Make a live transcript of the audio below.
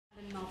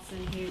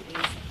Malson, who is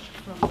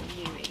from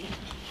UE.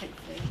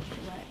 Hopefully it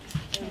works.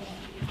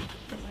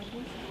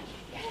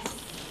 Yes.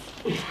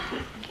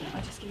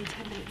 I'll just give you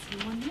 10 minutes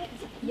and 1 minute.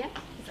 Yeah,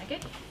 is that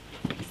good?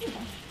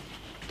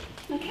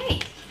 Okay,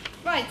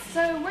 right.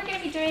 So we're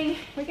going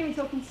to be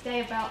talking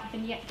today about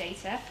vignette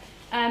data,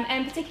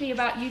 and particularly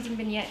about using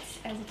vignettes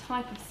as a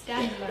type of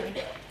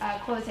standalone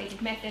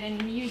qualitative method.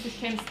 And we use this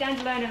term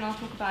standalone, and I'll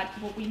talk about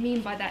what we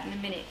mean by that in a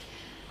minute.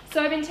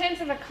 So in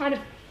terms of a kind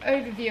of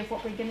overview of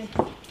what we're going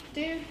to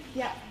do,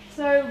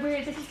 so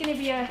this is going to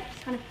be a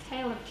kind of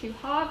tale of two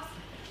halves.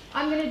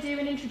 I'm going to do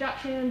an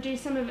introduction and do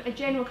a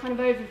general kind of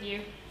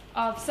overview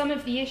of some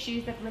of the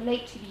issues that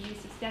relate to the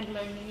use of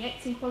standalone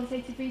vignettes in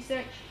qualitative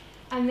research.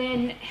 And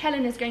then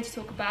Helen is going to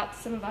talk about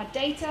some of our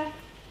data,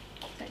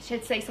 I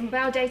should say some of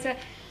our data,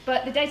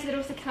 but the data that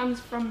also comes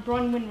from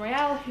Bronwyn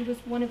Royale, who was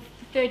one of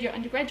the third-year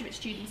undergraduate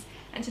students,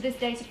 and so this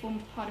data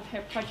formed part of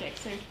her project.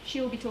 So she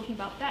will be talking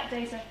about that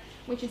data,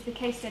 which is the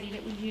case study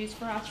that we used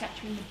for our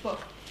chapter in the book,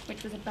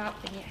 which was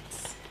about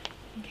vignettes.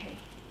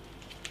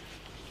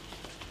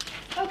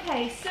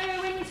 Okay, so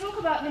when we talk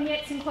about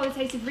vignettes in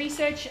qualitative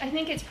research, I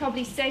think it's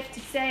probably safe to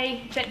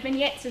say that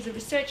vignettes as a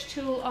research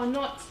tool are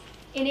not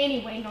in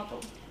any way novel.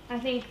 I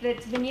think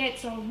that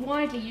vignettes are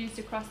widely used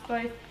across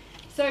both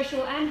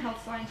social and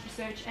health science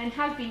research and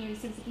have been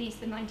used since at least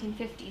the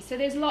 1950s. So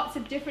there's lots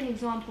of different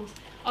examples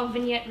of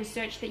vignette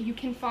research that you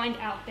can find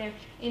out there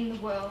in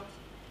the world.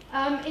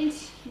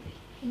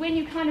 When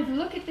you kind of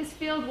look at this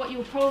field, what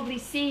you'll probably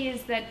see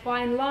is that by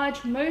and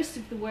large, most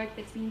of the work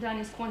that's been done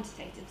is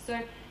quantitative.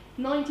 So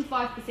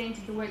 95%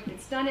 of the work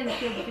that's done in the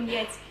field of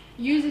vignettes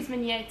uses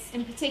vignettes,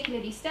 and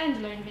particularly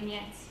standalone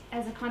vignettes,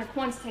 as a kind of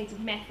quantitative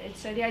method.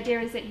 So the idea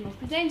is that you are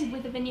presented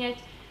with a vignette,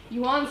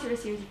 you answer a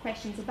series of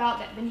questions about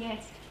that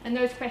vignette, and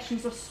those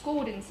questions are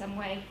scored in some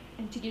way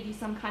and to give you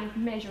some kind of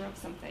measure of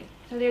something.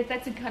 So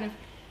that's a kind of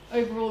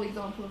overall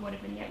example of what a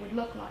vignette would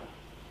look like.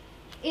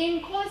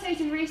 In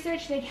qualitative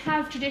research, they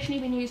have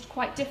traditionally been used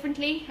quite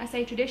differently. I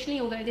say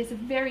traditionally, although there's a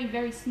very,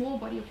 very small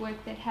body of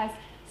work that has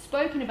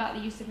spoken about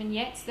the use of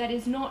vignettes. That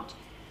is not,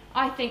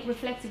 I think,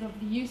 reflective of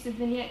the use of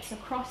vignettes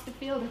across the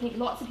field. I think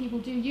lots of people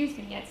do use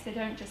vignettes. They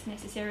don't just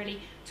necessarily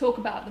talk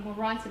about them or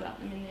write about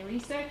them in their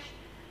research.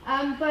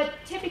 But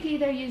typically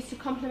they're used to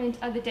complement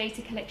other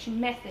data collection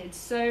methods.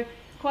 So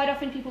quite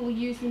often people will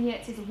use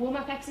vignettes as a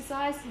warm-up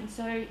exercise, and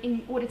so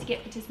in order to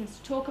get participants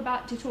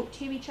to talk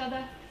to each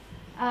other.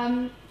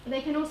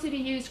 They can also be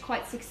used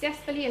quite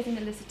successfully as an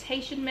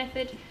elicitation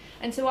method,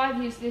 and so I've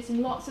used this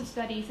in lots of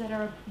studies that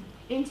are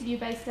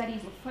interview-based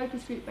studies or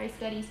focus group-based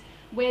studies,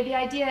 where the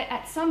idea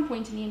at some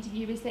point in the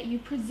interview is that you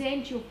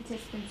present your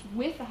participants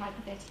with a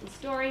hypothetical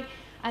story,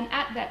 and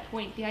at that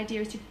point the idea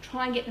is to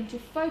try and get them to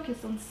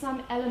focus on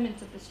some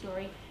element of the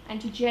story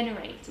and to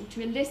generate or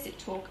to elicit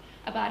talk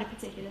about a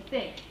particular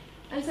thing.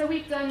 And so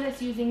we've done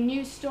this using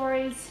news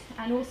stories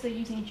and also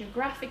using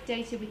geographic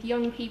data with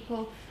young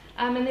people,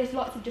 and there's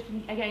lots of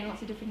different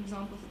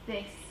examples of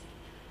this.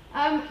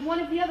 One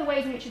of the other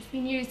ways in which it's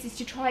been used is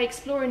to try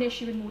explore an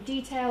issue in more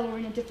detail or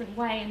in a different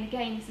way, and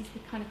again, this is the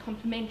kind of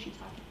complementary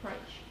type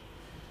approach.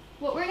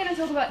 What we're going to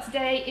talk about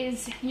today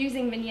is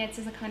using vignettes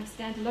as a kind of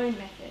standalone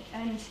method,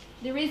 and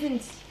there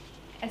isn't,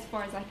 as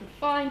far as I could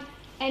find,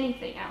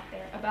 anything out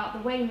there about the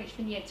way in which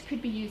vignettes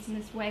could be used in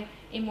this way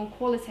in more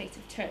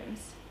qualitative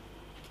terms.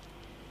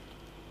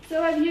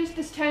 So I've used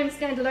this term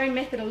standalone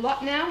method a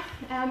lot now,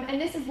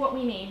 and this is what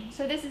we mean.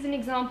 So this is an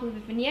example of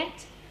a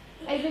vignette.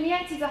 A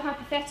vignette is a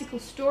hypothetical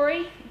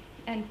story,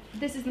 and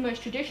this is the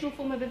most traditional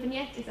form of a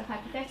vignette, is a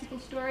hypothetical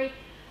story.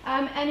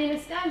 And in a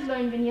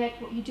standalone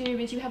vignette, what you do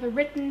is you have a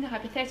written,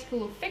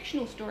 hypothetical, or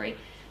fictional story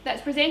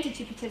that's presented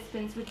to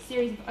participants with a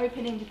series of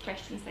open-ended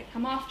questions that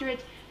come after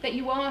it that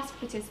you ask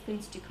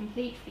participants to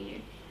complete for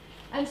you.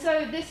 And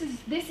so this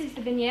is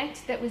the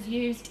vignette that was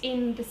used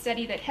in the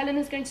study that Helen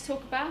is going to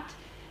talk about.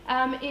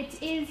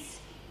 It is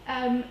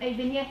a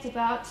vignette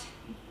about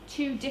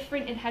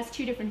it has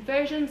two different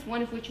versions,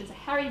 one of which is a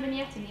Harry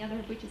vignette and the other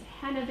of which is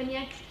a Hannah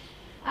vignette.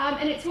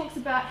 And it talks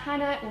about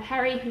Hannah or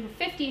Harry, who were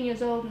 15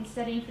 years old and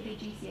studying for their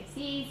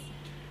GCSEs.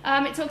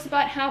 It talks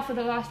about how for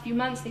the last few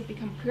months they've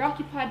become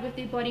preoccupied with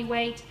their body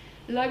weight,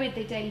 lowered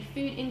their daily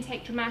food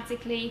intake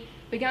dramatically,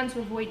 begun to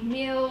avoid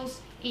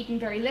meals, eaten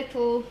very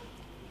little,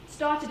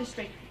 started a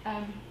strict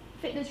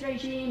fitness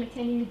regime,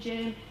 attending the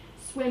gym,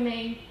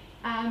 swimming.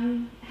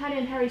 Hannah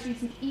and Harry's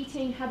recent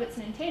eating habits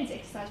and intense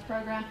exercise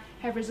program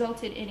have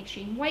resulted in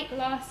extreme weight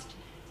loss.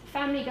 The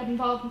family got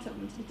involved and took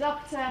them to the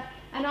doctor,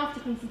 and after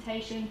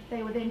consultation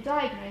they were then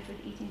diagnosed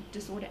with eating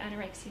disorder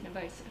anorexia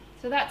nervosa.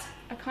 So that's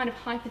a kind of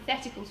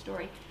hypothetical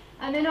story.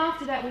 And then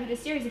after that we had a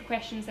series of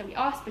questions that we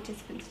asked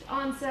participants to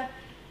answer.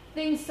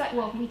 Things like,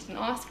 well, we didn't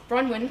ask,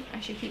 Bronwyn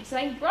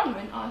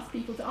asked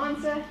people to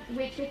answer,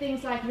 which were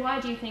things like, why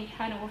do you think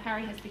Hannah or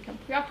Harry has become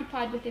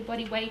preoccupied with their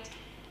body weight?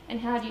 And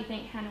how do you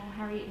think Hannah or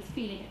Harry is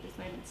feeling at this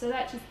moment? So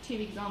that's just two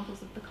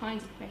examples of the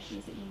kinds of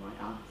questions that you might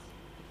ask.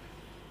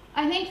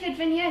 I think that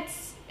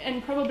vignettes,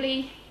 and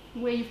probably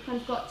where you've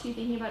kind of got to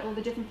thinking about all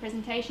the different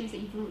presentations that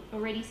you've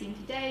already seen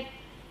today,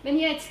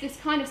 vignettes, this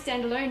kind of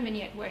standalone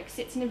vignette work,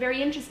 sits in a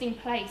very interesting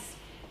place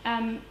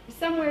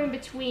somewhere in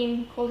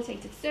between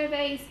qualitative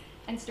surveys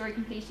and story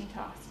completion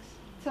tasks.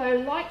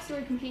 So like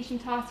story completion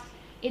tasks,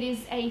 it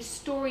is a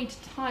storied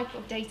type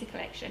of data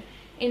collection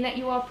in that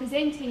you are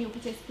presenting your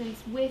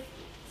participants with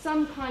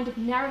some kind of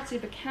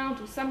narrative account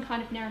or some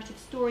kind of narrative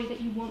story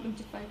that you want them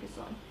to focus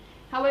on.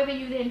 However,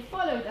 you then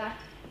follow that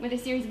with a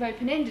series of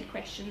open-ended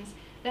questions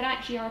that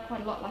actually are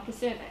quite a lot like a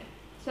survey.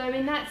 So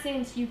in that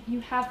sense, you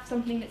have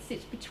something that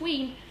sits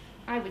between,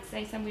 I would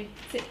say, somewhere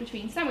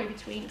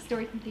between a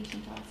story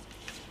completion task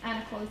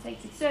and a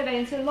qualitative survey.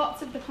 And so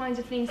lots of the kinds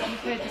of things that you've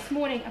heard this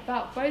morning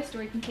about both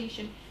story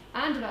completion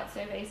and about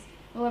surveys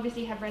will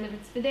obviously have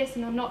relevance for this,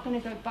 and I'm not going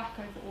to go back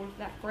over all of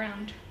that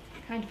ground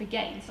kind of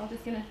again. So I'm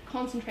just going to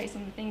concentrate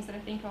on the things that I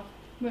think are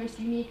most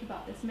unique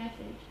about this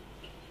method.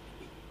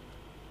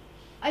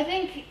 I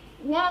think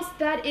whilst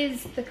that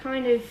is the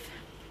kind of,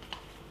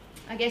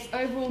 I guess,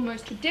 overall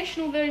most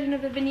traditional version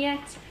of a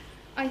vignette,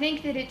 I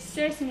think that it's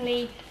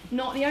certainly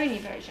not the only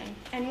version.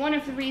 And one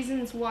of the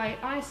reasons why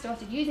I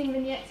started using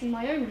vignettes in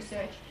my own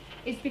research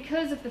is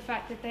because of the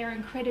fact that they are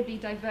incredibly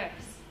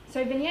diverse.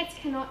 So vignettes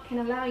can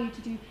allow you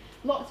to do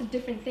lots of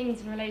different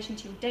things in relation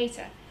to your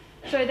data.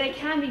 So they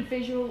can be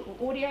visual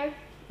or audio,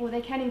 or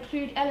they can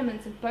include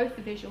elements of both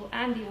the visual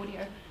and the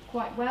audio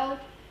quite well.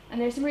 And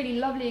there's some really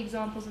lovely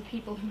examples of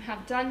people who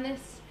have done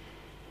this.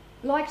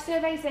 Like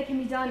surveys, they can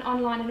be done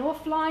online and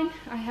offline.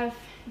 I have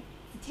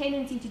a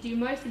tendency to do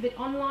most of it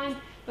online,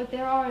 but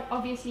there are,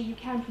 obviously, you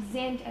can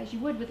present, as you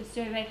would with a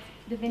survey,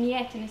 the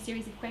vignette and a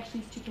series of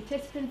questions to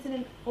participants in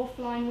an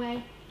offline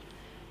way.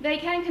 They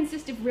can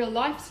consist of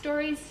real-life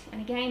stories,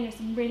 and again, there's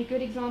some really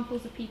good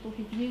examples of people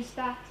who've used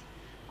that.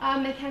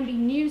 They can be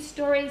news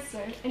stories.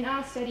 So in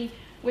our study,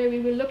 where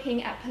we were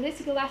looking at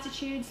political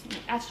attitudes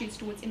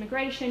towards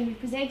immigration, we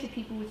presented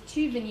people with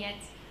 2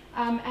 vignettes,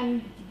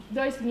 and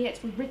those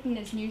vignettes were written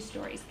as news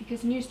stories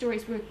because news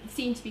stories were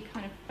seen to be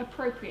kind of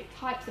appropriate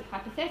types of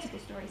hypothetical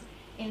stories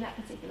in that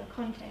particular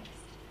context.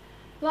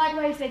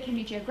 Likewise, they can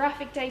be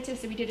geographic data.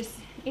 So we did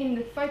in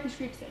the focus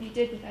groups that we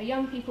did with our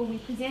young people, we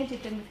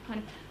presented them with kind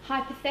of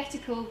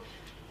hypothetical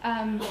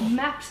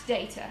mapped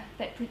data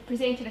that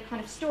presented a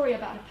kind of story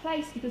about a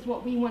place, because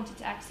what we wanted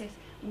to access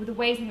were the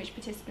ways in which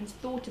participants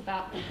thought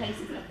about the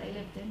places that they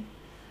lived in.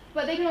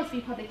 But they can also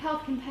be public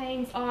health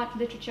campaigns, art,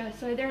 literature,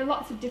 so there are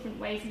lots of different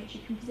ways in which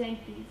you can present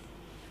these.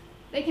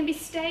 They can be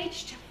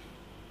staged,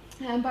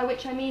 by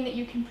which I mean that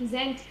you can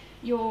present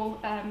your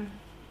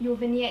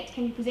vignette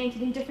can be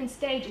presented in different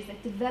stages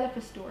that develop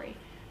a story.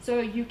 So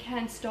you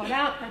can start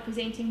out by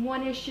presenting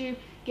one issue,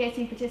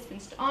 getting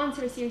participants to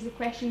answer a series of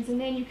questions,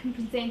 and then you can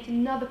present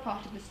another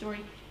part of the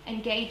story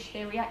and gauge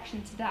their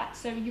reaction to that.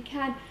 So you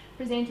can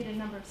present it in a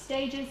number of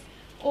stages,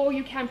 or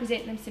you can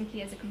present them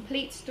simply as a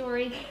complete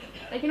story.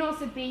 They can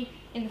also be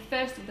in the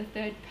first or the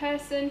third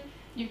person.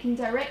 You can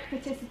direct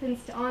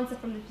participants to answer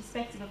from the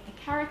perspective of the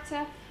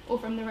character or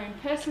from their own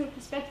personal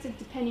perspective,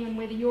 depending on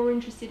whether you're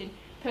interested in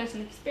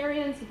personal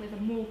experience or whether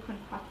more kind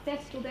of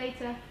hypothetical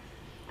data.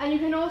 And you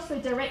can also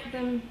direct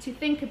them to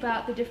think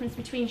about the difference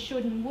between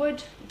should and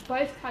would,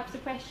 both types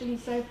of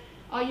questions. So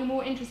are you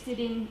more interested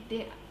in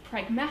the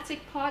pragmatic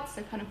parts,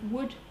 so kind of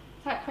would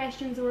type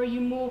questions, or are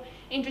you more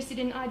interested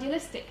in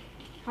idealistic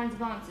kinds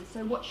of answers?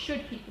 So what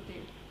should people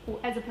do, or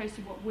as opposed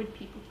to what would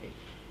people do?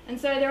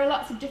 And so there are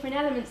lots of different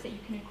elements that you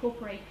can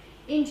incorporate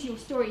into your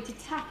story to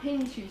tap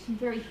into some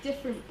very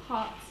different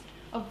parts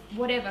of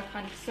whatever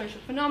kind of social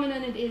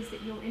phenomenon it is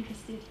that you're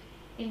interested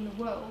in the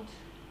world.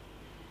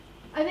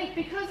 I think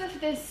because of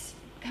this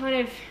kind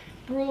of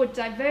broad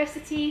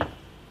diversity,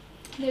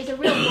 there's a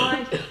real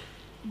wide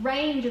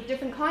range of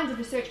different kinds of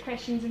research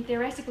questions and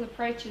theoretical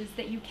approaches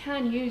that you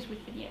can use with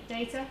vignette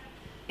data.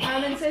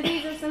 And so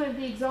these are some of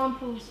the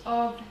examples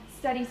of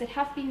studies that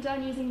have been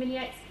done using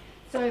vignettes.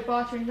 So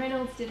Barter and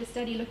Reynolds did a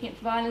study looking at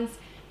violence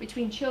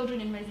between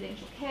children in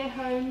residential care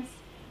homes.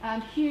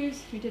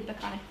 Hughes, who did the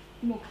kind of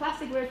more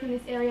classic work in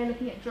this area,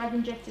 looking at drug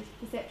injectors'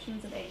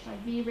 perceptions of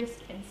HIV risk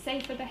and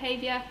safer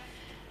behaviour.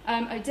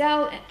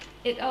 Odell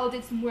et al.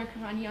 Did some work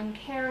around young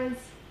carers.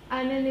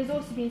 And then there's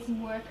also been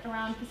some work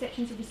around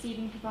perceptions of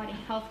receiving and providing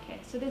healthcare.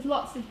 So there's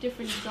lots of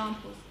different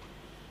examples.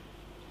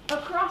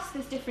 Across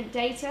this different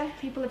data,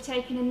 people have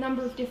taken a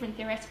number of different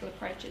theoretical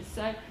approaches.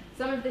 So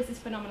some of this is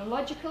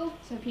phenomenological,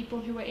 so people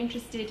who are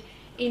interested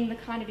in the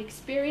kind of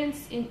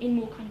experience, in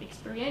more kind of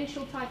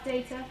experiential type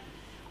data.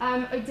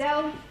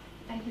 Odell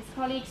and his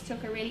colleagues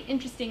took a really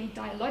interesting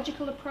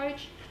dialogical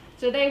approach.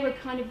 So they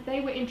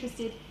were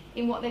interested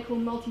in what they call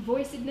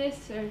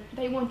multi-voicedness. So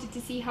they wanted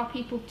to see how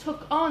people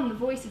took on the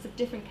voices of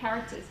different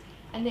characters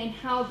and then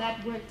how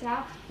that worked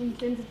out in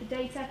terms of the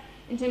data,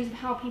 in terms of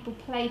how people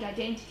played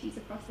identities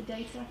across the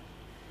data.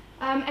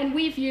 And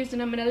we've used,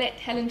 and I'm going to let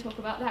Helen talk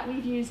about that,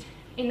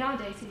 in our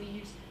data we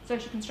use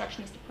social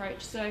constructionist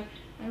approach. So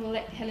I will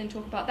let Helen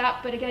talk about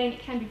that, but again, it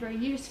can be very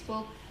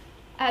useful,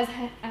 as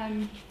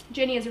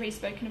Jenny has already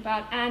spoken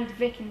about, and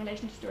Vic in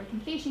relation to story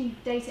completion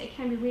data. It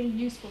can be really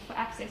useful for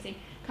accessing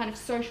kind of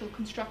social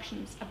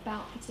constructions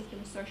about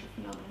particular social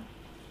phenomena.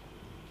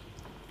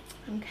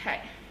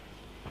 Okay.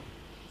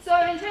 So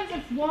in terms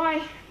of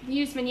why we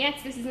use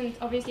vignettes, this isn't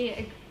obviously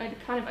a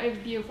kind of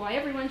overview of why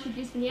everyone should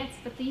use vignettes,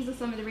 but these are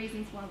some of the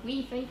reasons why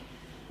we think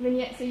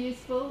vignettes are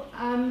useful.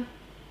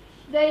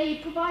 They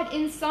provide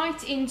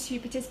insight into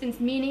participants'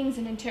 meanings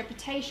and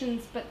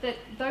interpretations, but that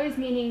those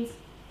meanings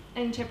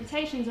and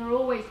interpretations are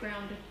always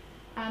grounded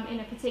in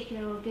a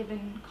particular or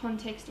given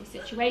context or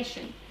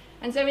situation.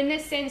 And so in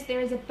this sense,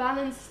 there is a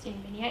balance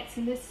in vignettes,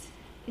 and this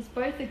is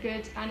both a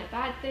good and a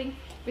bad thing,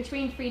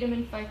 between freedom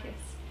and focus.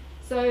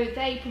 So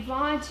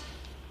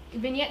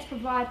vignettes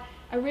provide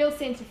a real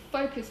sense of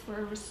focus for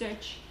a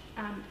research,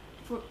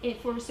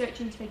 for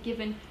research into a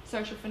given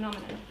social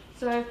phenomenon.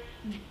 So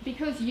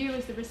because you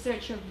as the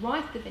researcher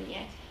write the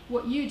vignette,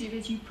 what you do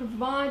is you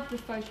provide the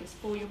focus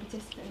for your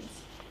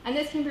participants. And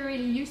this can be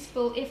really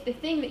useful if the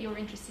thing that you're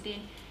interested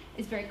in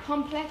is very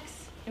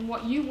complex, and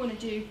what you want to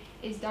do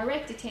is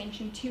direct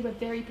attention to a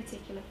very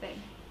particular thing.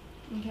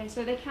 Okay,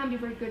 so they can be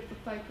very good for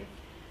focus.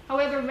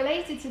 However,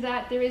 related to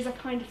that, there is a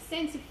kind of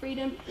sense of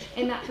freedom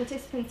in that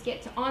participants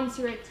get to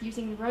answer it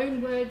using their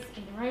own words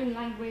in their own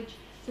language.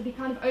 So the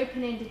kind of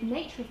open-ended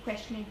nature of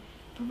questioning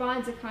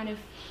provides a kind of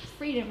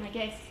freedom, I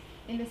guess,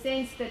 in the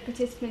sense that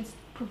participants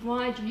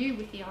provide you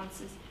with the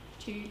answers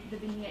to the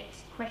vignette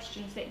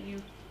questions that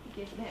you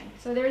give them.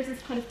 So there is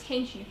this kind of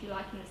tension, if you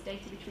like, in this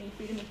data between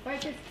freedom and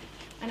focus,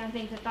 and I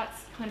think that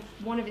that's kind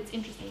of one of its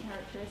interesting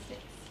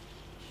characteristics.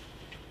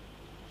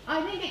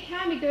 I think it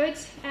can be good,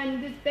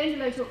 and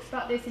Bendelow talks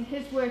about this in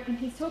his work, and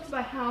he talks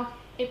about how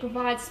it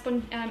provides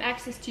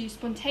access to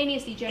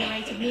spontaneously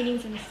generated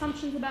meanings and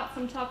assumptions about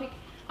some topic.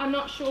 I'm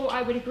not sure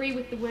I would agree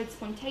with the word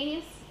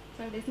spontaneous,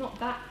 so there's not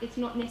that, it's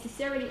not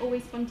necessarily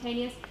always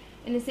spontaneous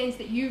in the sense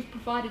that you've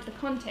provided the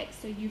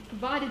context, so you've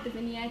provided the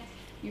vignette,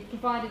 you've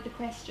provided the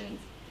questions.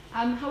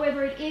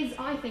 However, it is,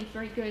 I think,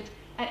 very good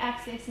at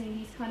accessing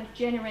these kind of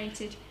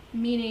generated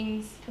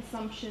meanings,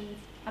 assumptions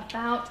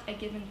about a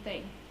given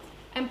thing.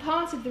 And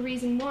part of the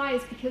reason why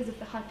is because of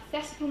the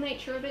hypothetical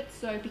nature of it.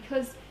 So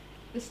because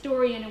the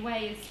story in a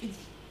way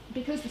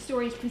because the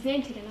story is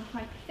presented in a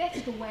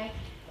hypothetical way,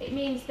 it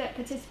means that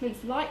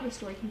participants like the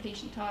story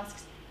completion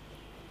tasks.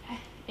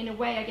 In a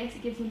way, I guess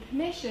it gives them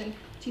permission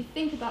to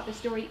think about the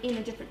story in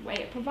a different way.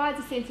 It provides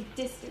a sense of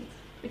distance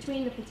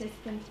between the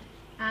participant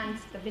and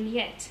the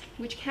vignette,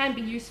 which can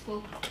be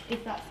useful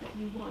if that's what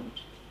you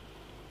want.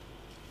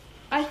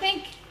 I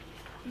think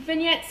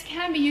vignettes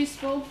can be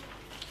useful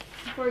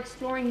for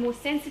exploring more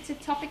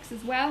sensitive topics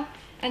as well,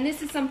 and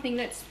this is something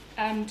that's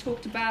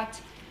talked about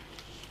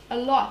a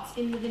lot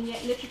in the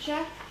vignette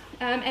literature,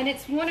 and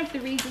it's one of the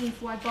reasons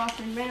why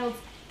Barker and Reynolds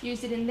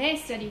used it in their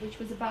study, which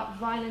was about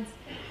violence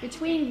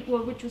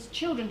which was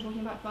children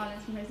talking about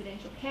violence in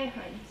residential care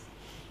homes.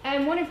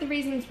 And one of the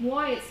reasons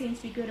why it seems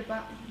to be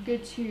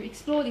good to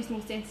explore these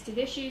more sensitive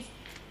issues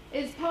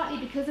is partly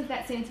because of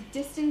that sense of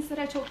distance that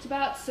I talked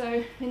about.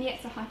 So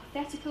vignettes are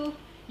hypothetical.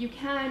 You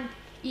can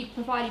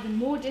provide even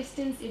more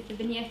distance if the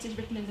vignette is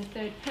written in the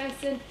third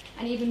person,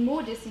 and even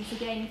more distance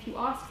again if you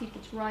ask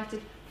people to write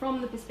it from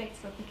the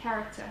perspective of the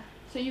character.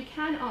 So you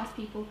can ask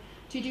people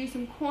to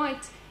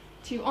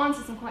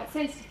answer some quite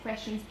sensitive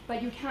questions,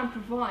 but you can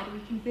provide, or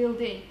you can build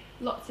in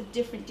lots of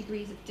different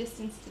degrees of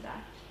distance to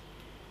that.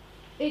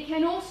 It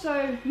can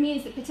also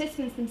mean that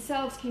participants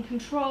themselves can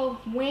control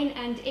when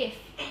and if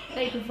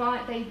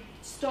they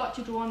start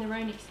to draw on their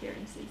own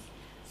experiences.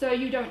 So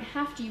you don't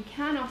have to, you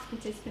can ask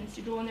participants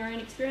to draw on their own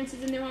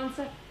experiences in their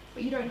answer,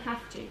 but you don't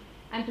have to.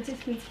 And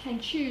participants can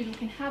choose or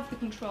can have the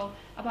control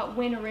about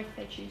when or if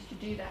they choose to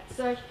do that.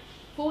 So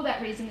for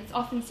that reason, it's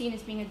often seen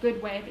as being a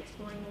good way of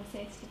exploring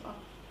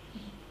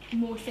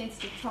more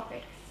sensitive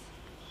topics.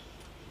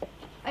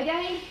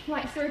 Again,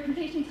 like story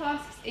completion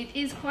tasks, it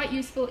is quite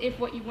useful if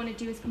what you want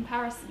to do is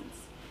comparisons.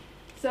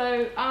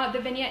 So the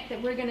vignette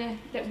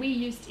that we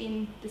used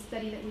in the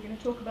study that we're going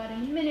to talk about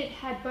in a minute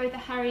had both a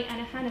Harry and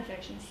a Hannah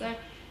version. So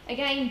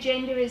again,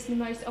 gender is the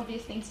most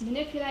obvious thing to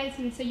manipulate,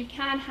 and so you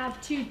can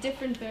have two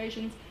different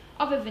versions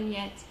of a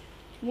vignette,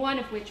 one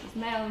of which was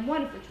male and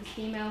one of which was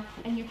female,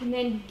 and you can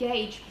then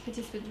gauge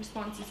participant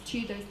responses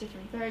to those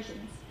different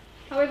versions.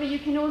 However, you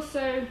can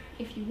also,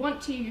 if you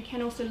want to, you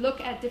can also look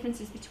at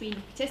differences between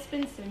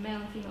participants, so male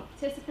and female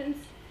participants.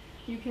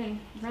 You can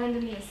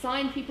randomly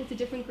assign people to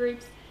different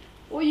groups,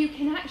 or you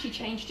can actually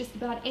change just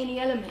about any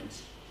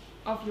element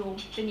of your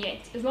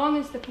vignette, as long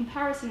as the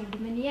comparison of the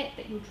vignette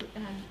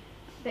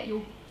that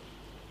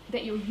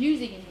you're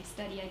using in this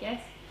study, I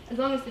guess, as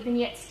long as the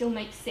vignette still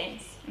makes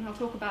sense. And I'll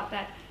talk about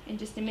that in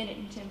just a minute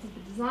in terms of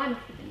the design of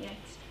the vignette.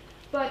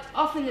 But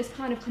often this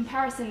kind of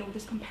comparison or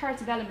this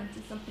comparative element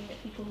is something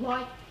that people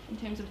like in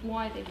terms of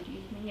why they would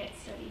use vignette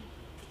study.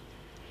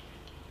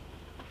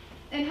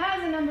 It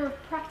has a number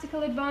of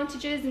practical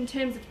advantages in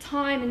terms of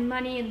time and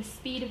money and the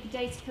speed of the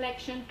data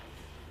collection.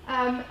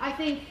 I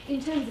think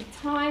in terms of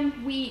time,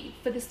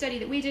 for the study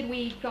that we did,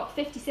 we got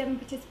 57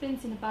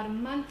 participants in about a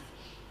month.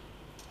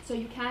 So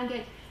you can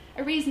get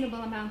a reasonable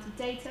amount of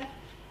data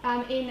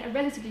in a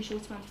relatively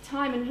short amount of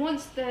time. And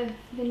once the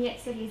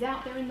vignette study is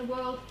out there in the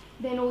world,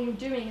 then all you're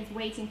doing is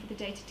waiting for the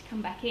data to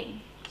come back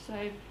in.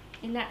 So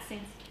in that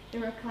sense,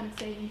 there are kind of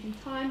savings in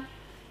time.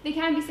 There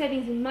can be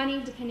savings in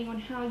money depending on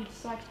how you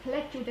decide to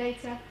collect your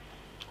data,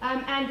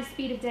 and the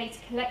speed of data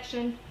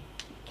collection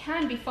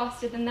can be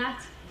faster than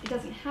that. It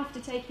doesn't have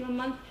to take you a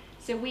month.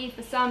 So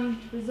for some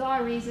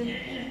bizarre reason,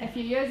 a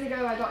few years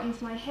ago, I got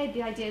into my head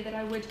the idea that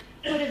I would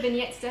put a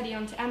vignette study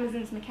onto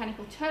Amazon's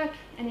Mechanical Turk,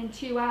 and in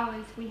 2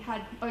 hours, we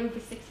had over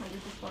 600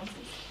 responses.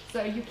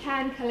 So you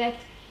can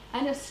collect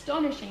an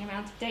astonishing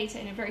amount of data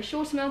in a very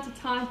short amount of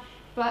time,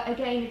 but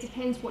again, it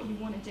depends what you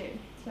want to do.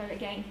 So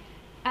again,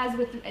 as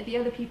with the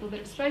other people that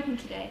have spoken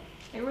today,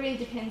 it really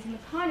depends on the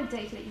kind of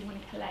data that you want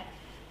to collect.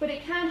 But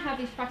it can have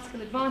these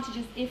practical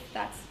advantages if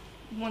that's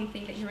one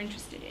thing that you're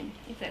interested in,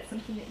 if that's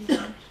something that you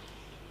want.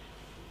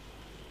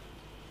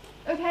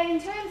 Okay, in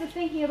terms of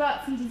thinking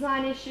about some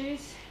design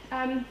issues,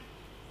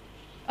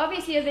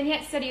 obviously a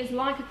vignette study is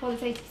like a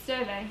qualitative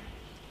survey.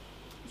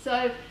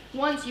 So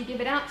once you give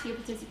it out to your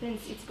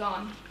participants, it's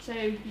gone. So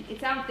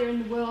it's out there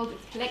in the world,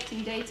 it's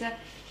collecting data.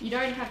 You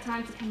don't have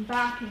time to come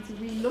back and to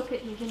re-look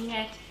at your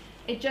vignette.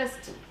 It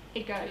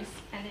goes,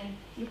 and then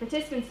your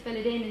participants fill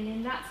it in, and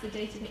then that's the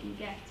data that you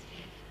get.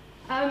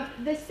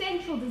 The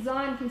central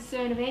design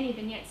concern of any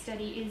vignette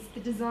study is the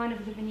design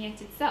of the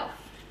vignette itself.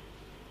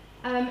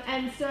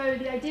 And so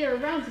the idea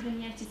around the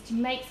vignette is to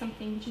make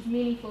something which is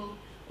meaningful,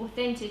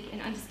 authentic,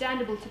 and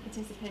understandable to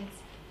participants.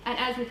 And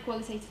as with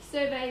qualitative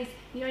surveys,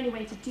 the only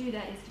way to do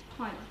that is to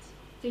pilot.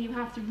 So you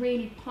have to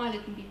really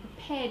pilot and be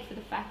prepared for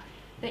the fact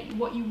that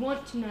what you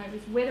want to know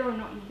is whether or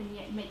not your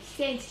vignette makes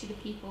sense to the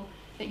people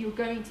that you're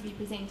going to be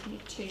presenting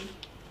it to.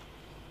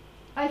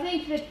 I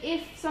think that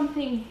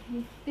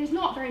there's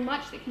not very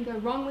much that can go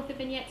wrong with the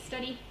vignette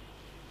study,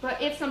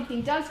 but if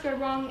something does go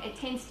wrong, it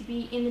tends to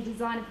be in the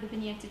design of the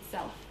vignette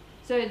itself.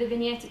 So the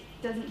vignette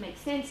doesn't make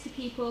sense to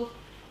people,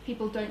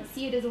 people don't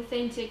see it as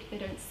authentic, they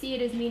don't see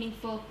it as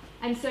meaningful,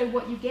 and so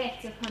what you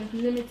get are kind of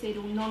limited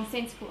or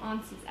nonsensical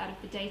answers out of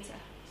the data.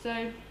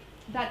 So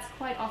that's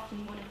quite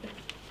often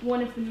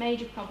one of the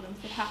major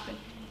problems that happen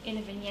in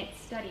a vignette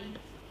study.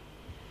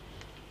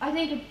 I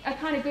think a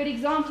kind of good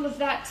example of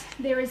that,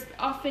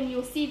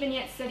 you'll see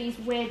vignette studies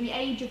where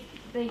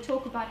they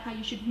talk about how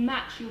you should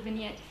match your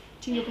vignette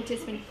to your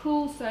participant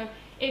pool. So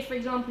if, for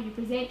example, you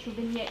present your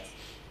vignette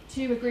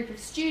to a group of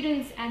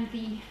students and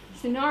the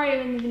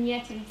scenario in the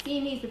vignette, and I've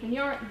seen these,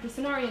 the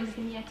scenario in the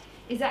vignette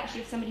is actually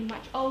of somebody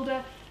much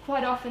older,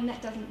 quite often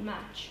that doesn't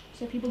match.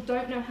 So people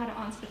don't know how to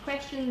answer the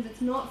questions,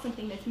 it's not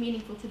something that's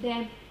meaningful to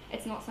them,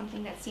 it's not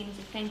something that's seen as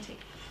authentic.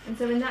 And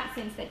so in that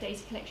sense, that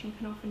data collection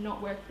can often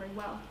not work very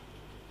well.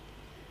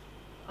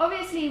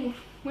 Obviously,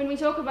 when we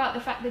talk about the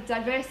fact that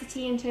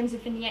diversity in terms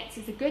of vignettes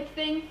is a good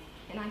thing,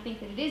 and I think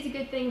that it is a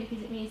good thing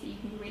because it means that you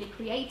can be really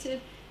creative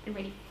and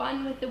really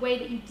fun with the way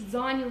that you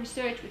design your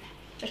research, with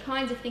the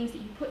kinds of things that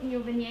you put in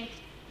your vignette,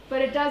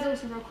 but it does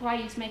also require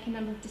you to make a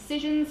number of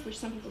decisions, which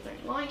some people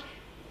don't like.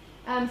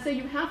 So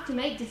you have to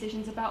make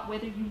decisions about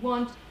whether you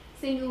want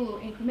single or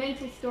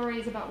incremental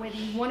stories, about whether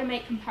you want to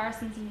make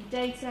comparisons in your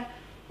data,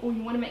 or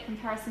you want to make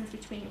comparisons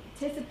between your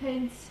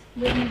participants,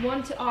 whether you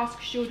want to ask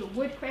should or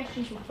would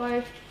questions or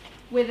both,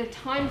 whether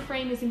time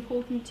frame is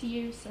important to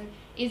you, so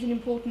is it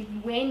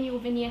important when your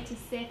vignette is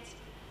set,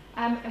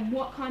 and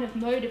what kind of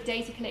mode of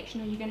data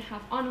collection are you going to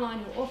have,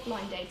 online or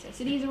offline data.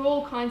 So these are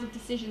all kinds of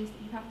decisions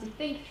that you have to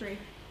think through,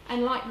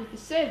 and like with the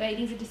survey,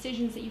 these are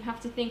decisions that you have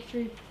to think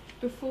through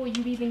before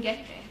you even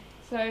get there.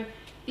 So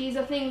these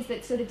are things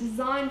that, so the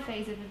design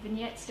phase of a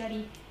vignette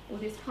study, or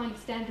this kind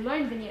of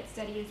standalone vignette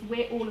study, is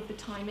where all of the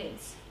time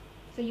is.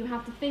 So you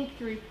have to think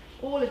through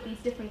all of these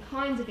different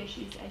kinds of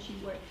issues as you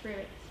work through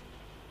it.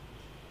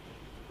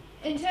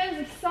 In terms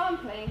of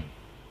sampling,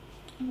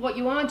 what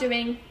you are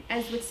doing,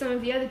 as with some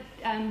of the other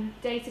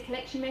data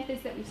collection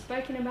methods that we've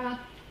spoken about,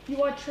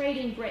 you are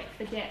trading breadth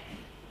for depth.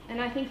 And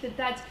I think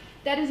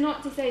that is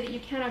not to say that you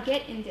cannot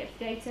get in-depth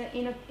data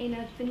in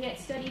a vignette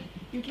study.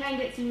 You can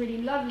get some really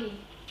lovely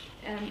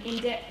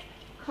in-depth,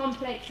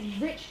 complex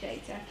and rich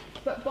data,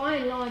 but by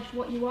and large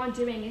what you are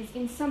doing is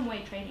in some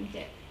way trading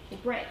depth or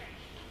breadth.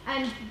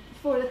 And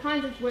for the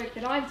kinds of work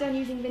that I've done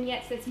using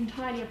vignettes, that's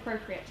entirely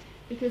appropriate,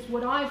 because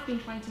what I've been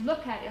trying to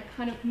look at are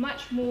kind of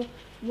much more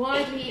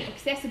widely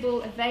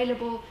accessible,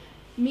 available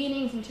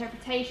meanings,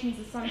 interpretations,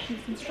 assumptions,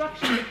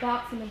 constructions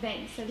about some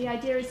events. So the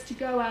idea is to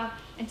go out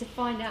and to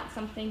find out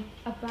something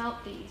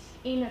about these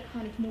in a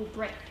kind of more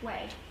breadth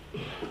way.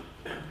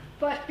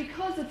 But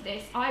because of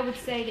this, I would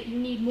say that you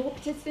need more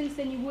participants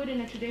than you would in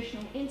a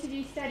traditional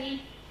interview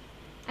study,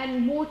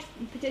 and more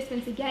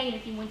participants again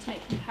if you want to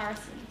make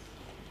comparisons.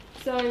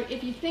 So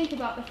if you think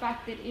about the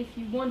fact that if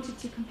you wanted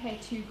to compare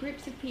two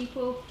groups of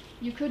people,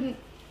 you couldn't,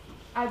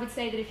 I would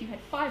say that if you had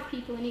 5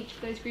 people in each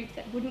of those groups,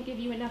 that wouldn't give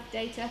you enough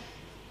data.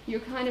 You're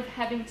kind of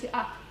having to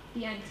up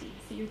the ante.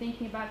 So you're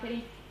thinking about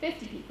getting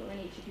 50 people in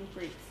each of your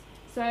groups.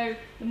 So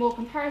the more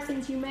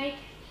comparisons you make,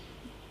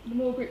 the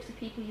more groups of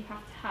people you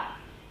have to have.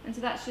 And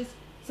so that's just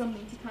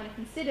something to kind of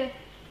consider.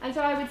 And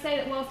so I would say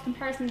that whilst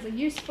comparisons are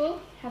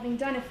useful, having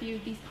done a few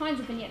of these kinds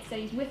of vignette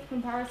studies with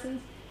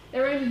comparisons,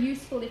 they're only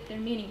useful if they're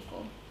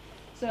meaningful.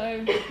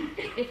 So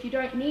if you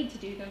don't need to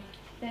do them,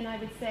 then I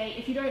would say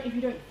if you don't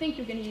think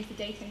you're going to use the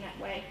data in that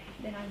way,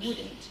 then I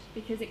wouldn't,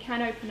 because it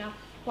can open up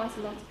quite a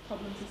lot of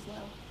problems as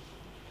well.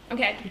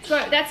 Okay,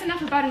 so that's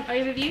enough about an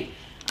overview.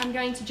 I'm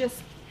going to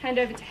just hand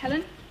over to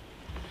Helen.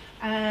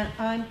 And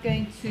I'm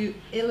going to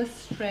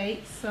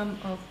illustrate some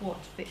of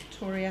what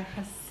Victoria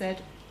has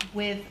said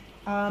with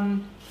our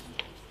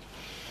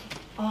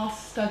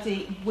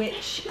study,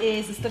 which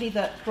is a study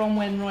that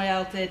Bronwyn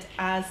Royale did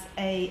as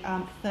a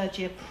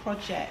third-year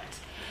project.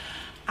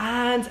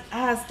 And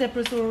as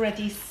Debra's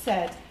already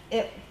said,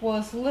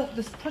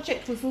 this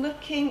project was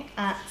looking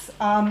at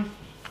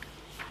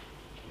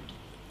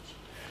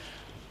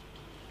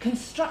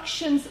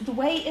constructions, the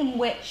way in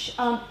which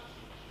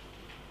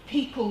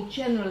people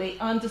generally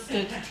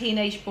understood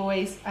teenage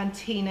boys and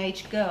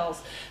teenage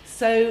girls.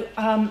 So,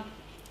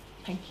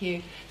 thank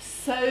you.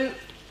 So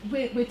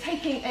we're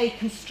taking a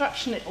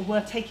constructionist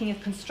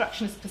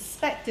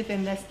perspective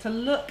in this to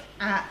look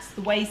at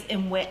the ways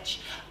in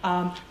which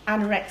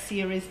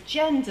anorexia is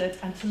gendered,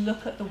 and to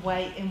look at the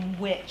way in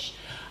which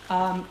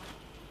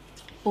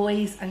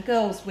boys and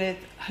girls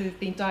who've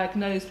been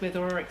diagnosed with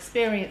or are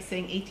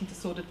experiencing eating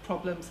disordered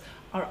problems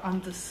are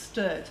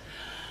understood.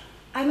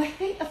 And I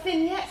think a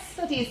vignette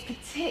study is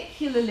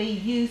particularly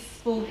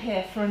useful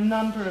here for a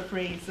number of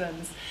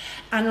reasons.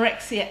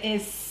 Anorexia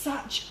is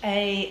such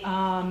a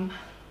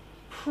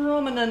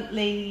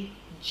prominently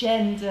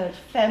gendered,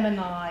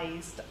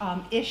 feminized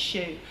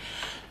issue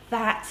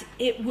that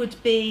it would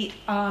be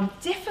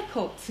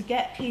difficult to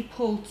get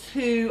people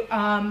to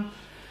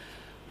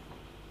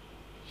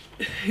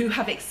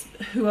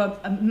who are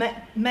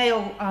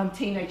male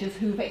teenagers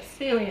who've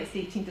experienced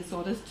eating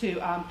disorders to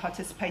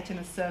participate in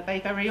a survey,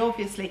 very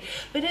obviously.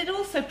 But it'd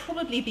also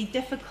probably be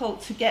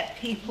difficult to get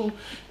people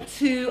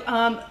to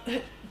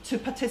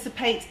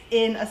participate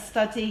in a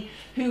study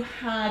who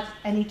had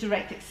any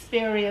direct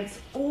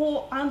experience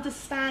or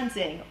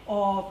understanding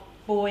of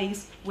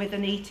boys with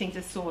an eating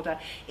disorder.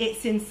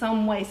 It's in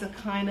some ways a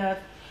kind of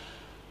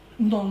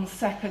non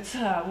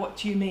sequitur. What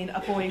do you mean, a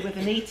boy with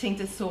an eating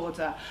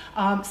disorder?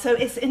 So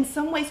it's in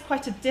some ways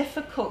quite a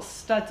difficult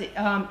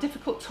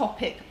difficult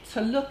topic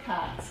to look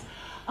at.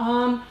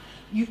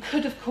 You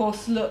could, of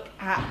course, look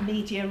at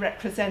media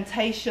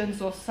representations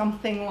or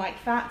something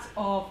like that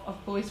of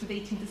boys with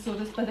eating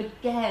disorders, but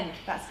again,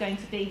 that's going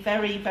to be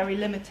very, very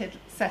limited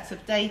set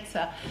of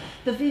data.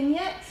 The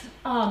vignette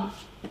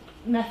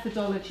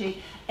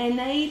methodology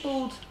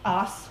enabled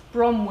us,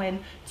 Bronwyn,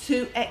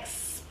 to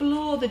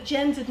explore the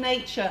gendered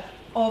nature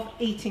of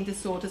eating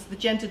disorders, the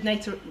gendered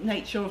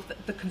nature of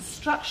the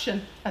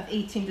construction of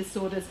eating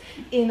disorders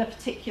in a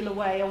particular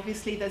way.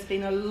 Obviously, there's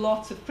been a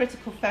lot of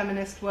critical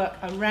feminist work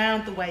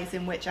around the ways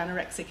in which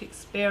anorexic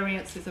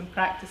experiences and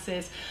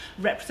practices,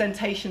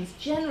 representations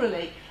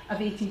generally of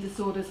eating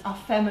disorders are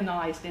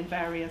feminized in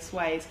various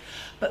ways,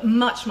 but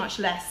much, much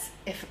less,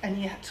 if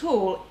any at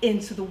all,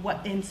 into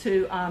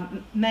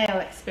male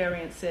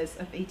experiences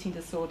of eating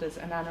disorders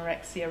and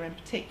anorexia in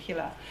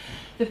particular.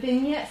 The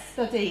vignette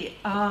study,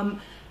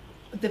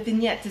 the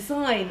vignette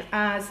design,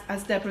 as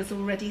Debra's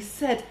already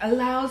said,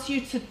 allows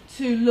you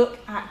to look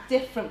at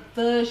different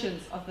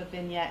versions of the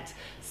vignette.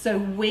 So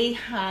we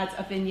had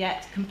a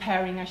vignette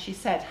comparing, as she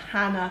said,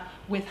 Hannah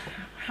with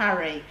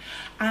Harry.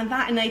 And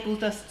that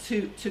enabled us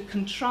to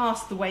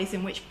contrast the ways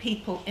in which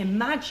people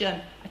imagine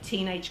a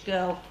teenage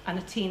girl and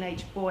a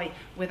teenage boy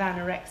with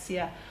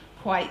anorexia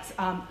quite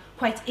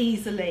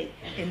easily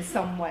in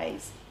some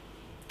ways.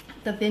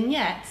 The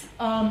vignette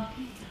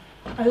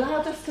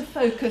allowed us to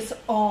focus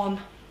on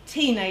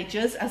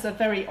teenagers as a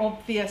very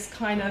obvious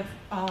kind of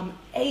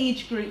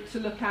age group to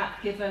look at,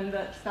 given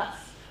that that's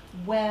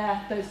where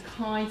those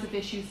kinds of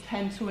issues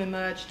tend to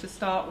emerge to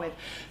start with.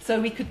 So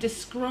we could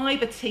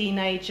describe a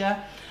teenager,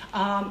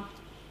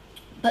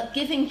 but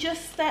giving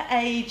just their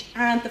age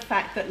and the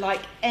fact that,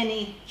 like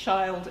any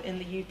child in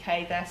the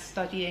UK, they're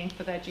studying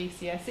for their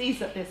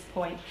GCSEs at this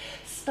point,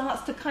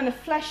 starts to kind of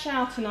flesh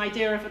out an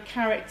idea of a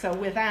character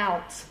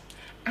without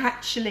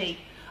actually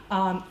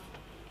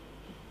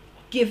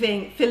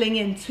filling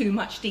in too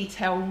much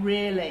detail,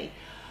 really.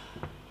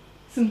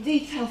 Some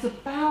details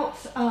about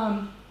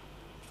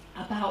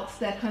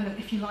their kind of,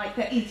 if you like,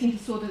 their eating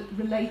disorder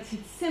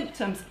related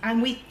symptoms,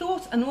 and we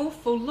thought an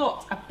awful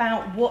lot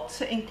about what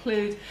to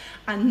include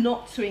and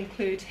not to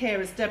include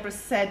here. As Debra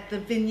said, the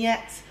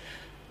vignette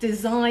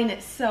design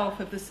itself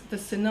of the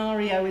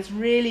scenario is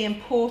really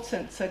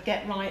important to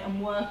get right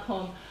and work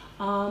on.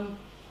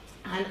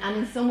 And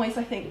in some ways,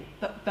 I think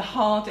that the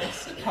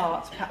hardest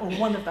part, or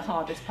one of the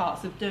hardest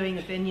parts of doing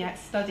a vignette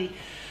study.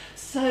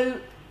 So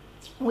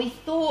we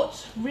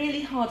thought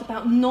really hard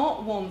about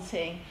not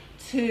wanting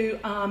to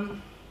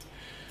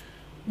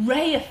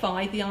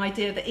reify the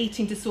idea that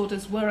eating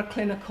disorders were a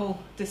clinical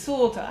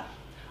disorder.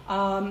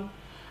 So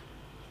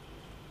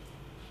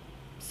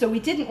we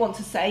didn't want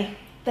to say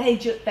they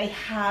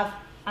have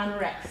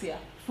anorexia,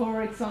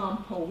 for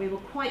example. We were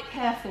quite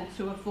careful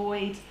to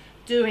avoid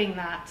doing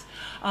that.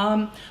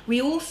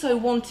 We also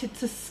wanted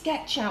to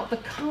sketch out the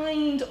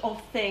kind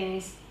of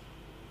things,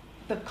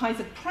 the kinds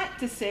of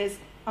practices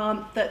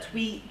that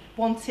we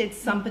wanted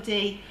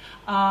somebody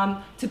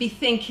to be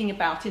thinking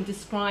about in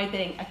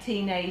describing a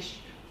teenage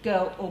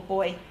girl or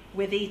boy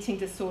with eating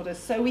disorders.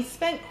 So we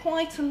spent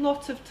quite a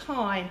lot of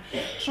time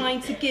trying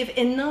to give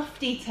enough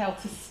detail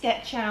to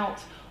sketch out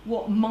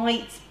what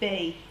might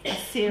be a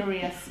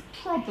serious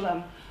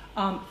problem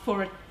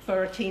for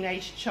a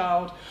teenage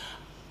child,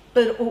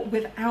 but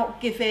without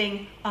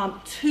giving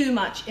too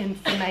much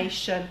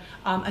information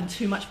and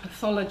too much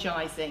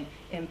pathologizing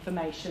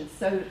information.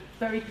 So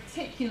very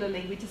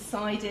particularly, we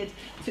decided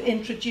to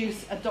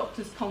introduce a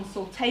doctor's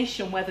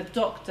consultation where the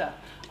doctor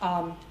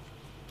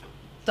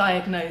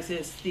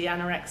diagnoses the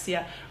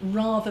anorexia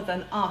rather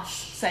than us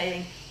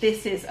saying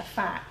this is a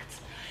fact.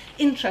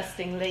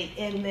 Interestingly,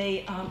 in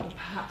the, or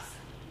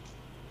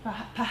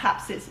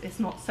perhaps it's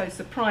not so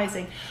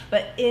surprising,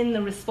 but in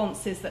the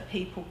responses that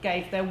people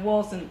gave, there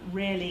wasn't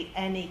really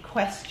any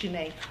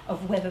questioning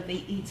of whether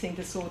the eating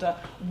disorder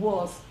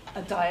was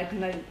a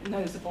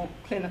diagnosable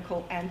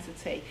clinical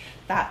entity.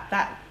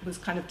 That was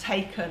kind of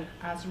taken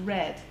as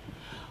read.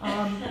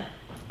 And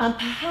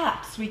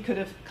perhaps we could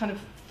have kind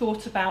of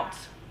thought about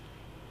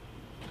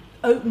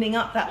opening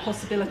up that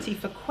possibility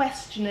for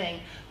questioning,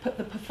 put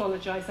the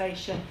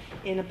pathologization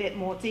in a bit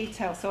more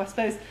detail. So I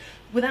suppose,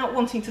 without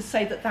wanting to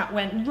say that that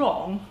went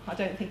wrong, I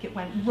don't think it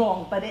went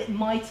wrong, but it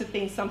might have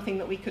been something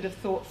that we could have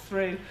thought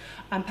through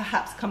and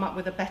perhaps come up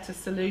with a better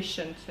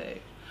solution to.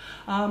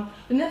 But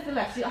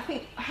nevertheless, I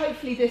think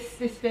hopefully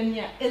this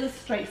vignette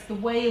illustrates the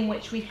way in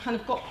which we kind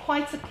of got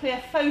quite a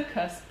clear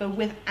focus, but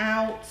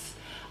without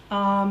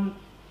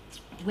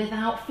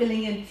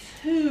filling in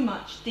too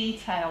much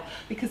detail,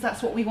 because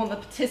that's what we want the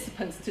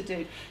participants to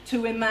do,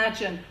 to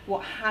imagine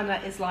what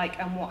Hannah is like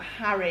and what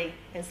Harry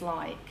is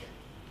like.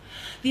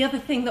 The other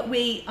thing that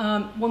we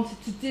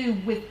wanted to do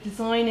with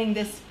designing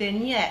this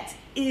vignette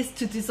is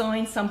to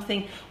design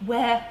something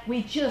where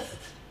we just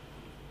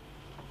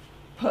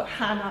put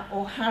Hannah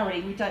or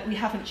Harry. We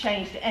haven't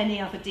changed any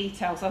other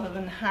details other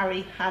than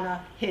Harry,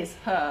 Hannah, his,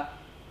 her,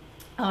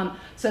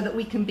 so that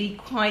we can be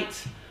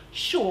quite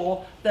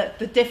sure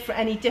that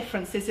any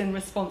differences in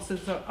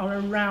responses are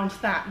around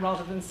that,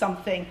 rather than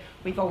something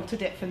we've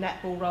altered it for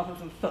netball rather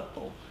than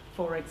football,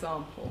 for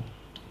example.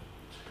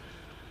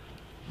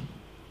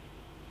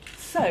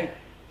 So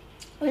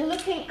we're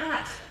looking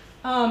at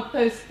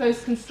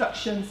those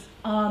constructions,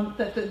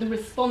 the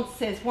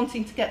responses,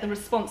 wanting to get the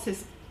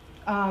responses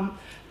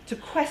to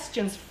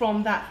questions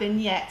from that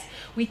vignette.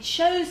 We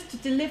chose to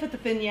deliver the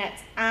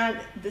vignette and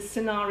the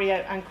scenario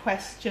and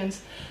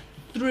questions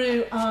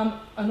through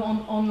an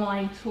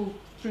online tool,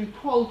 through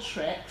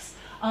Qualtrics.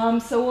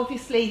 So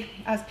obviously,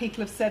 as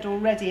people have said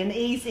already,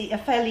 a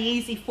fairly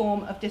easy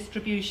form of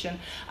distribution.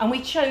 And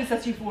we chose,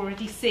 as you've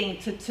already seen,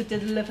 to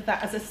deliver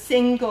that as a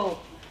single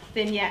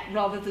vignette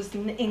rather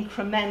than an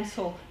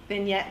incremental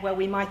vignette where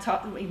we might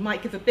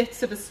give a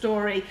bit of a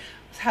story,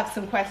 have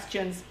some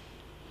questions,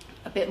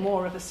 a bit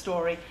more of a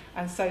story,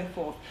 and so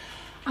forth.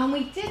 And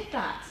we did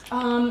that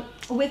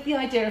with the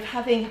idea of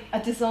having a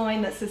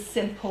design that's as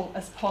simple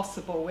as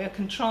possible. We're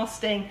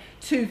contrasting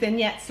two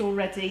vignettes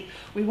already.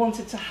 We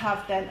wanted to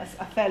have then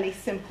a fairly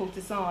simple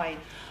design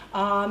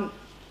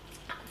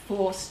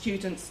for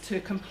students to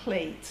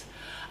complete.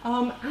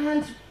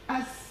 And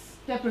as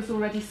Debra's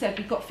already said,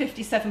 we got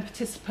 57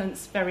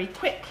 participants very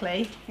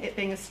quickly, it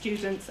being a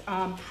student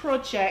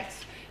project.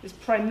 Is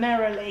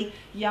primarily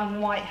young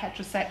white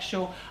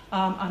heterosexual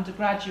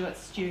undergraduate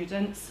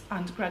students,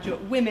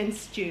 undergraduate women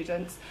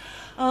students.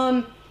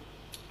 One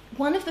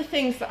of the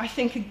things that I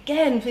think,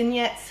 again,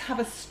 vignettes have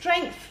a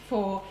strength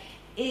for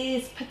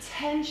is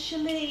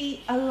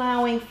potentially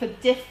allowing for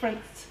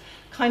different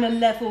kind of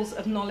levels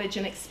of knowledge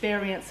and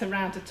experience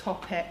around a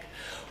topic.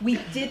 We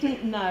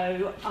didn't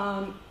know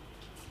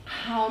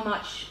how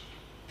much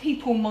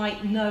people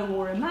might know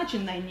or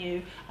imagine they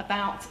knew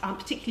about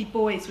particularly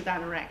boys with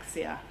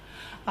anorexia.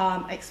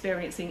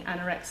 Experiencing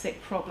anorexic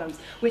problems,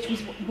 which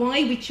was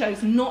why we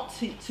chose not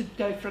to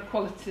go for a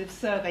qualitative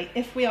survey.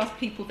 If we asked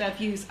people their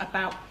views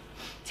about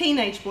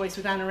teenage boys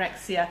with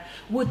anorexia,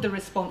 would the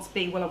response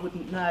be, well, I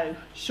wouldn't know,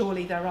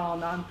 surely there are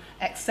none,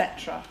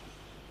 etc.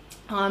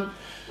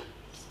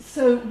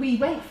 So we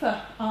went for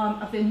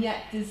a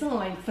vignette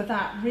design for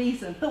that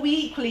reason, but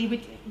we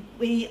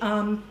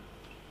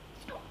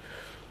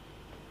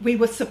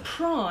were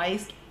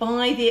surprised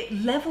by the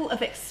level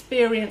of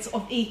experience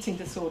of eating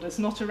disorders,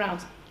 not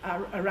around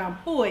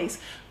boys,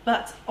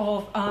 but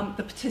of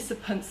the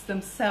participants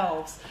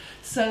themselves.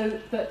 So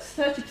that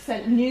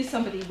 30% knew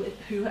somebody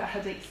who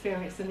had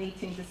experienced an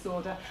eating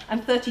disorder,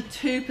 and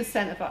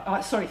 32%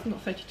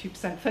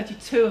 of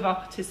 32 of our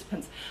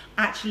participants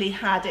actually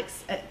had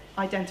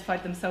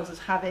identified themselves as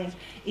having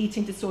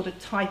eating disorder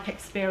type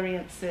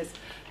experiences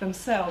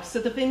themselves.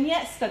 So the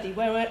vignette study,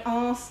 where we're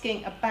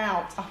asking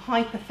about a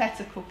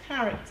hypothetical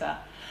character,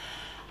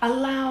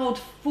 allowed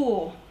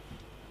for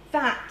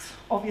that,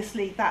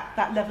 obviously,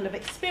 that level of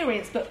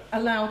experience, but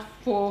allowed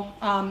for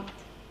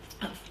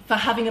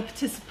having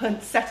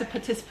a set of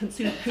participants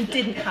who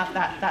didn't have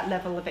that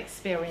level of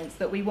experience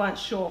that we weren't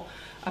sure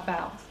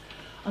about.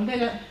 I'm going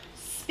to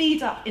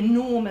speed up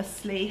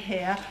enormously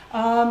here.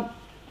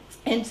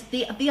 And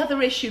the other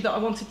issue that I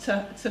wanted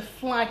to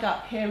flag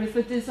up here is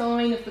the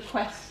design of the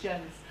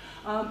questions.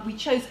 We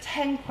chose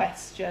 10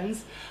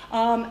 questions,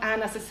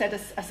 and as I said,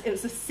 it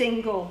was a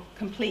single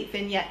complete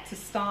vignette to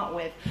start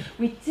with.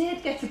 We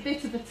did get a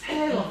bit of a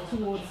tail off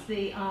towards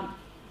the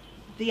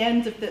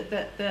end of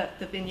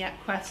the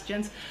vignette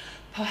questions,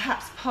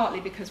 perhaps partly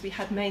because we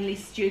had mainly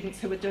students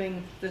who were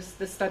doing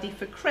the study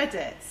for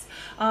credits,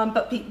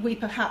 but we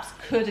perhaps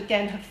could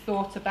again have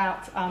thought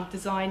about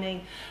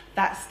designing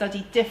that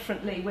study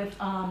differently with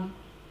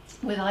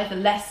either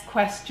less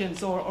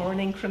questions or an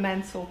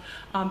incremental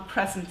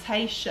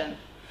presentation.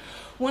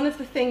 One of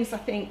the things I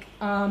think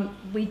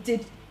we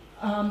did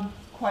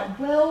quite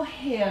well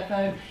here,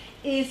 though,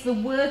 is the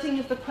wording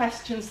of the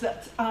questions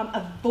that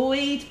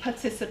avoid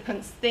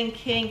participants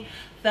thinking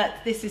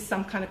that this is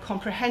some kind of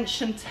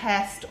comprehension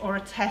test or a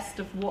test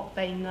of what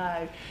they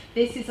know.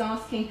 This is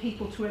asking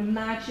people to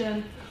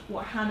imagine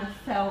what Hannah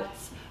felt,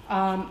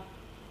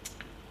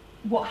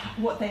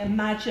 what they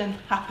imagine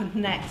happened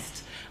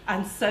next,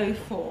 and so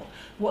forth.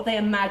 What they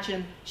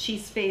imagine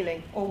she's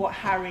feeling or what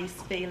Harry's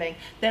feeling.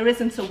 There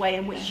isn't a way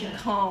in which you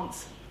can't,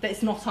 that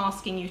it's not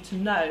asking you to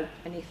know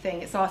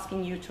anything, it's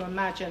asking you to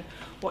imagine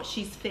what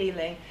she's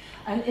feeling.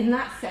 And in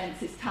that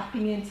sense, it's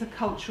tapping into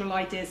cultural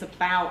ideas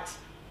about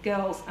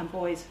girls and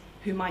boys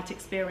who might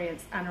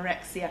experience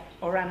anorexia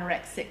or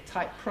anorexic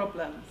type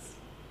problems.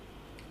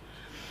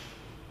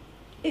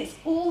 It's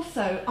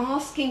also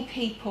asking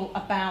people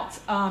about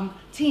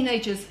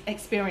teenagers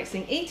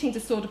experiencing eating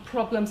disorder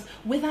problems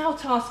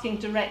without asking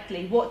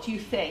directly, what do you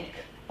think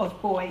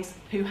of boys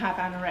who have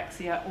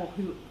anorexia or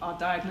who are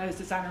diagnosed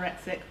as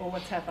anorexic or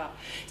whatever.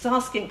 It's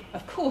asking,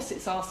 of course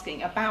it's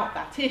asking about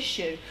that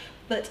issue,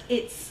 but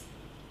it's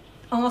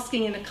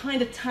asking in a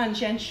kind of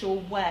tangential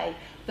way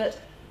that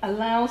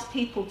allows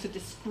people to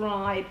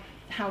describe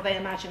how they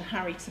imagine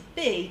Harry to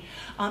be,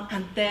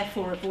 and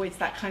therefore avoids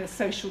that kind of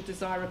social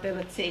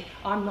desirability.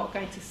 I'm not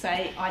going to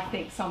say I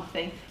think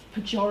something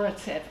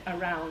pejorative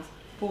around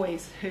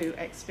boys who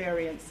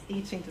experience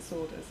eating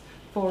disorders,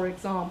 for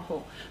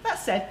example. That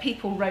said,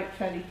 people wrote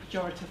fairly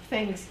pejorative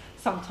things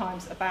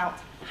sometimes about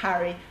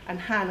Harry and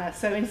Hannah,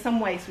 so in some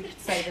ways we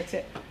could say that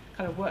it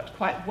kind of worked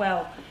quite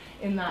well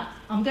in that.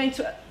 I'm going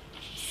to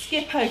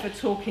skip over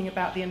talking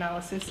about the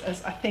analysis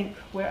as I think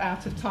we're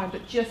out of time,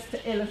 but just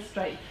to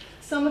illustrate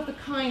some of the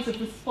kinds of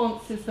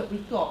responses that we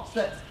got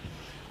that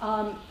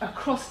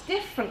across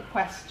different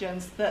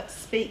questions that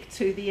speak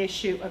to the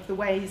issue of the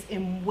ways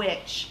in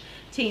which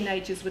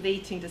teenagers with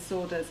eating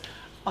disorders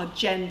are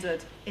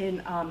gendered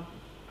in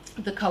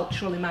the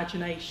cultural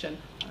imagination.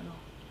 And I'll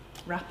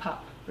wrap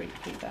up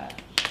briefly there.